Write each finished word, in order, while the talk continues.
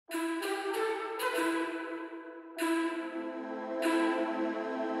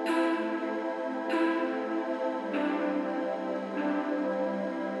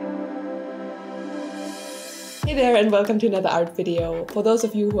Hey there and welcome to another art video. For those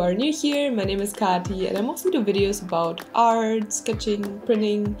of you who are new here, my name is Kathi and I mostly do videos about art, sketching,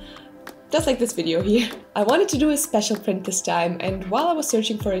 printing, just like this video here. I wanted to do a special print this time, and while I was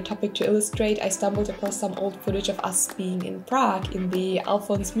searching for a topic to illustrate, I stumbled across some old footage of us being in Prague in the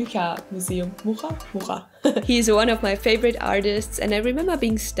Alfons Mucha Museum. Mucha? He's one of my favorite artists and I remember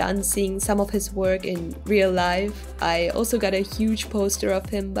being stunned seeing some of his work in real life. I also got a huge poster of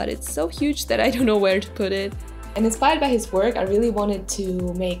him, but it's so huge that I don't know where to put it. And inspired by his work, I really wanted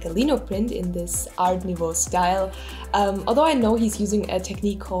to make a Linoprint in this Art Nouveau style. Although I know he's using a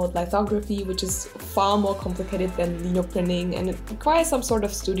technique called lithography, which is far more complicated than linoprinting and it requires some sort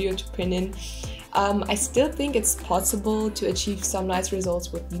of studio to print in. I still think it's possible to achieve some nice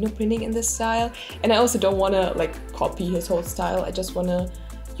results with linoprinting in this style. And I also don't want to copy his whole style. I just want to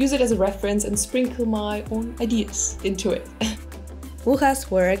use it as a reference and sprinkle my own ideas into it. Mucha's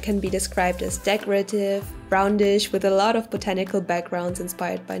work can be described as decorative, brownish, with a lot of botanical backgrounds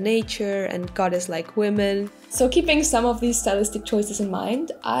inspired by nature and goddess-like women. So keeping some of these stylistic choices in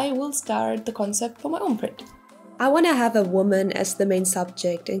mind, I will start the concept for my own print. I want to have a woman as the main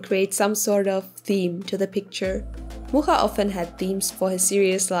subject and create some sort of theme to the picture. Mucha often had themes for his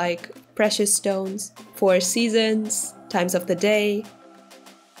series like precious stones, 4 seasons, times of the day.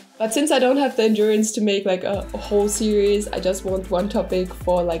 But since I don't have the endurance to make a whole series, I just want one topic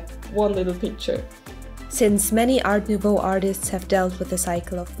for one little picture. Since many Art Nouveau artists have dealt with the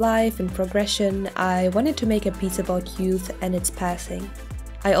cycle of life and progression, I wanted to make a piece about youth and its passing.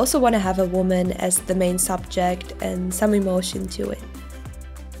 I also want to have a woman as the main subject and some emotion to it.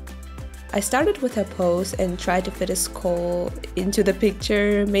 I started with her pose and tried to fit a skull into the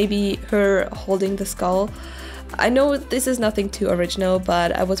picture, maybe her holding the skull. I know this is nothing too original,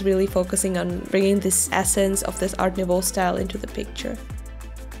 but I was really focusing on bringing this essence of this Art Nouveau style into the picture.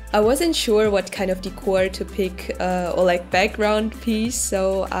 I wasn't sure what kind of decor to pick or background piece,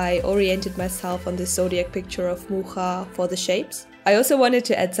 so I oriented myself on this zodiac picture of Mucha for the shapes. I also wanted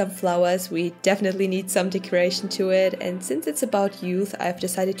to add some flowers. We definitely need some decoration to it, and since it's about youth, I've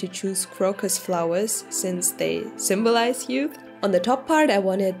decided to choose crocus flowers since they symbolize youth. On the top part, I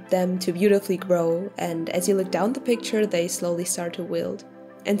wanted them to beautifully grow, and as you look down the picture, they slowly start to wilt.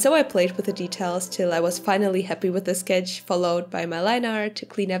 And so I played with the details till I was finally happy with the sketch, followed by my line art to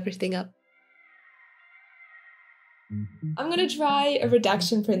clean everything up. I'm gonna try a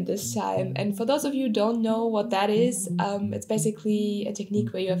reduction print this time, and for those of you who don't know what that is, it's basically a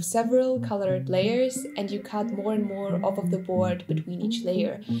technique where you have several colored layers and you cut more and more off of the board between each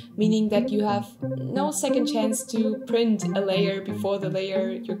layer, meaning that you have no second chance to print a layer before the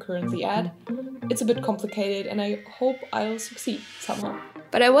layer you're currently at. It's a bit complicated and I hope I'll succeed somehow.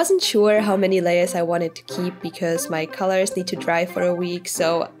 But I wasn't sure how many layers I wanted to keep because my colors need to dry for a week,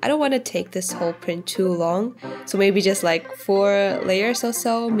 so I don't want to take this whole print too long. So maybe just 4 layers or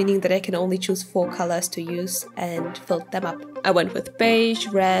so, meaning that I can only choose 4 colors to use and fill them up. I went with beige,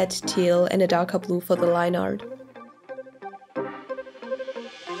 red, teal and a darker blue for the line art.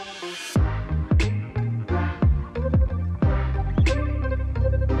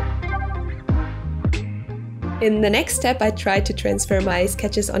 In the next step, I tried to transfer my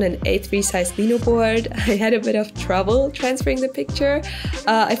sketches on an A3 size Lino board. I had a bit of trouble transferring the picture.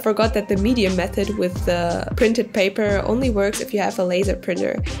 I forgot that the medium method with the printed paper only works if you have a laser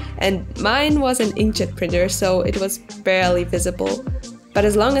printer. And mine was an inkjet printer, so it was barely visible. But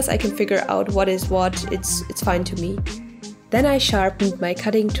as long as I can figure out what is what, it's fine to me. Then I sharpened my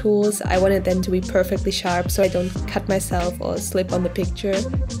cutting tools. I wanted them to be perfectly sharp so I don't cut myself or slip on the picture.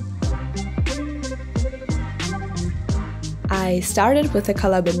 I started with the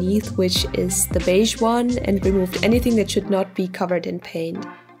color beneath, which is the beige one, and removed anything that should not be covered in paint.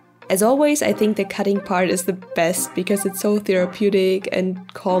 As always, I think the cutting part is the best because it's so therapeutic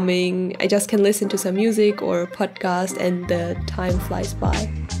and calming. I just can listen to some music or podcast and the time flies by.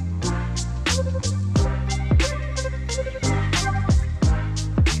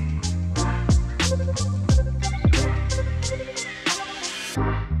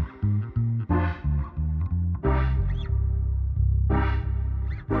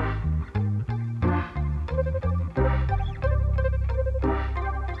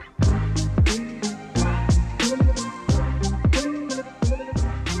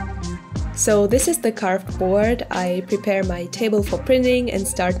 So this is the carved board. I prepare my table for printing and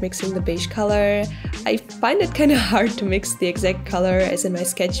start mixing the beige color. I find it kind of hard to mix the exact color as in my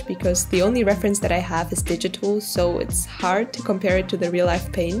sketch because the only reference that I have is digital, so it's hard to compare it to the real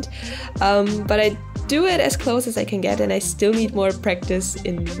life paint. But I do it as close as I can get and I still need more practice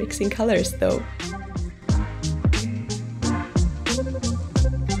in mixing colors though.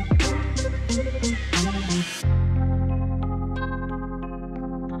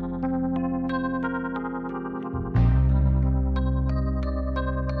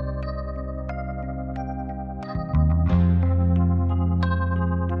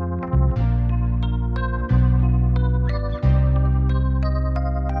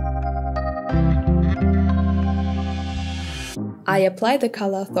 I apply the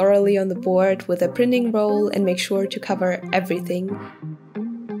color thoroughly on the board with a printing roll and make sure to cover everything.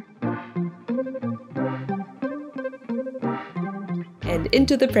 And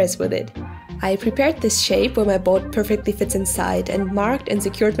into the press with it. I prepared this shape where my board perfectly fits inside and marked and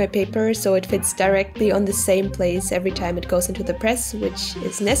secured my paper so it fits directly on the same place every time it goes into the press, which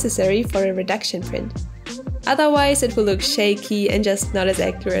is necessary for a reduction print. Otherwise it will look shaky and just not as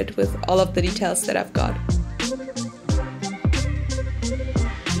accurate with all of the details that I've got.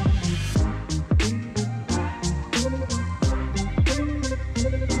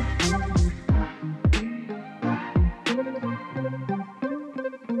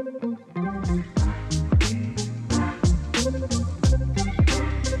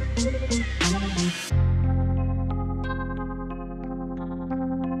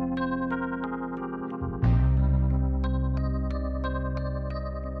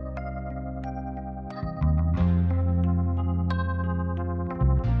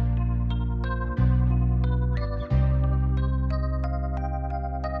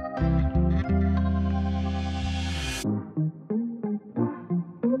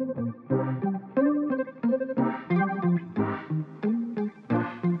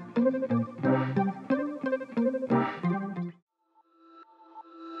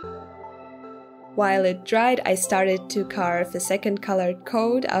 While it dried, I started to carve a second colored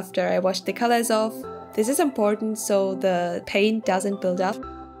coat after I washed the colors off. This is important so the paint doesn't build up.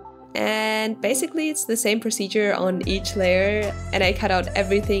 And basically it's the same procedure on each layer, and I cut out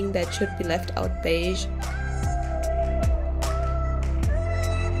everything that should be left out beige.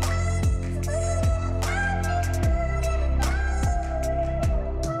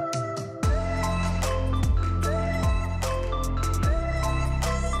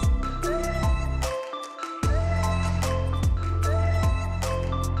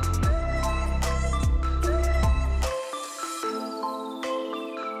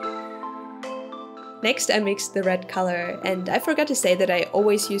 Next I mixed the red color, and I forgot to say that I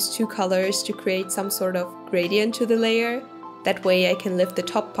always use two colors to create some sort of gradient to the layer. That way I can lift the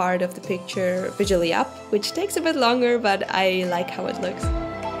top part of the picture visually up, which takes a bit longer, but I like how it looks.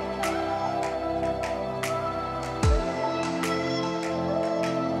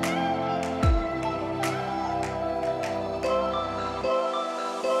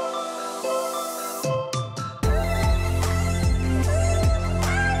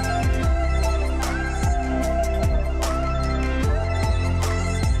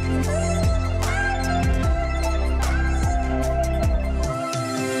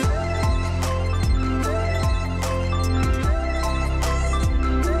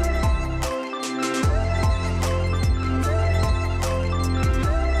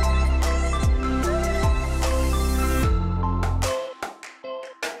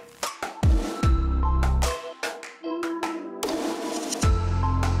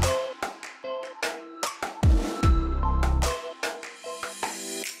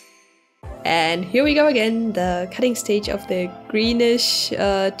 And here we go again, the cutting stage of the greenish,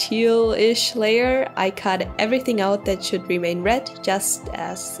 teal-ish layer. I cut everything out that should remain red, just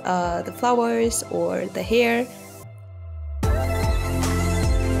as the flowers or the hair.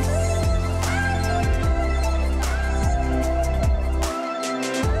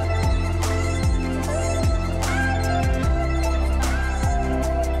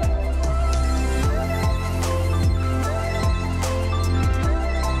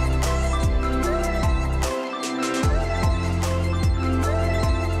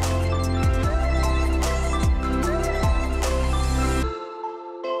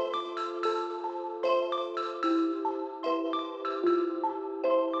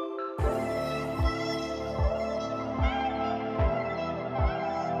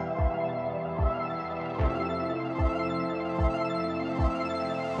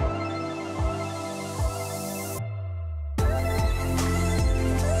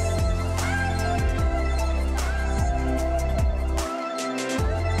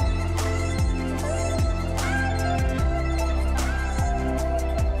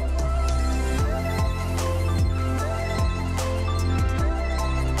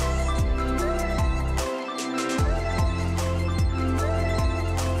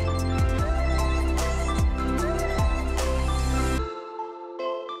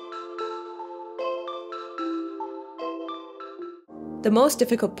 The most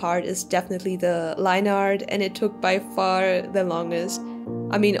difficult part is definitely the line art, and it took by far the longest.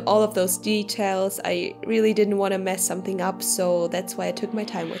 I mean, all of those details, I really didn't want to mess something up, so that's why I took my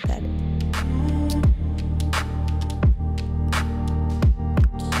time with that.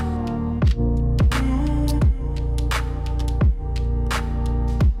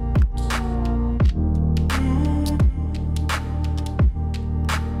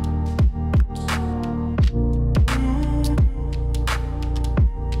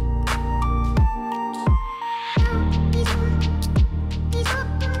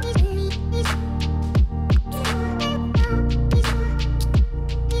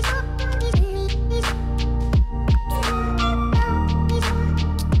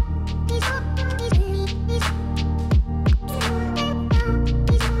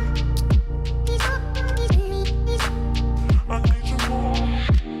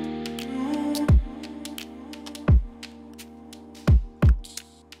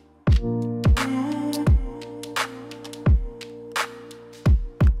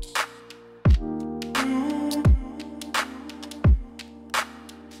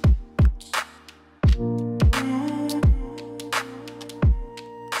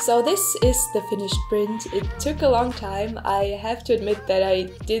 So this is the finished print. It took a long time. I have to admit that I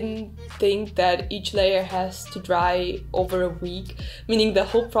didn't think that each layer has to dry over a week, meaning the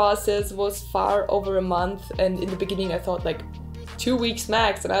whole process was far over a month, and in the beginning I thought like 2 weeks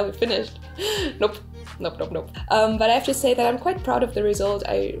max and I'll be finished. Nope. But I have to say that I'm quite proud of the result.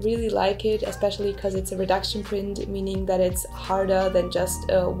 I really like it, especially because it's a reduction print, meaning that it's harder than just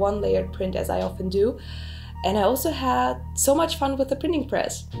a one layered print as I often do. And I also had so much fun with the printing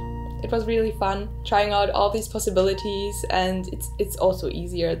press. It was really fun trying out all these possibilities, and it's also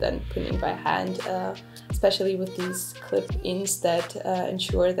easier than printing by hand, especially with these clip-ins that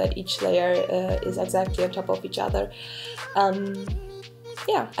ensure that each layer is exactly on top of each other.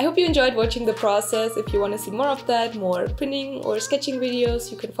 Yeah, I hope you enjoyed watching the process. If you want to see more of that, more printing or sketching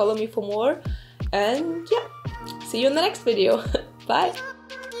videos, you can follow me for more. And yeah, see you in the next video. Bye!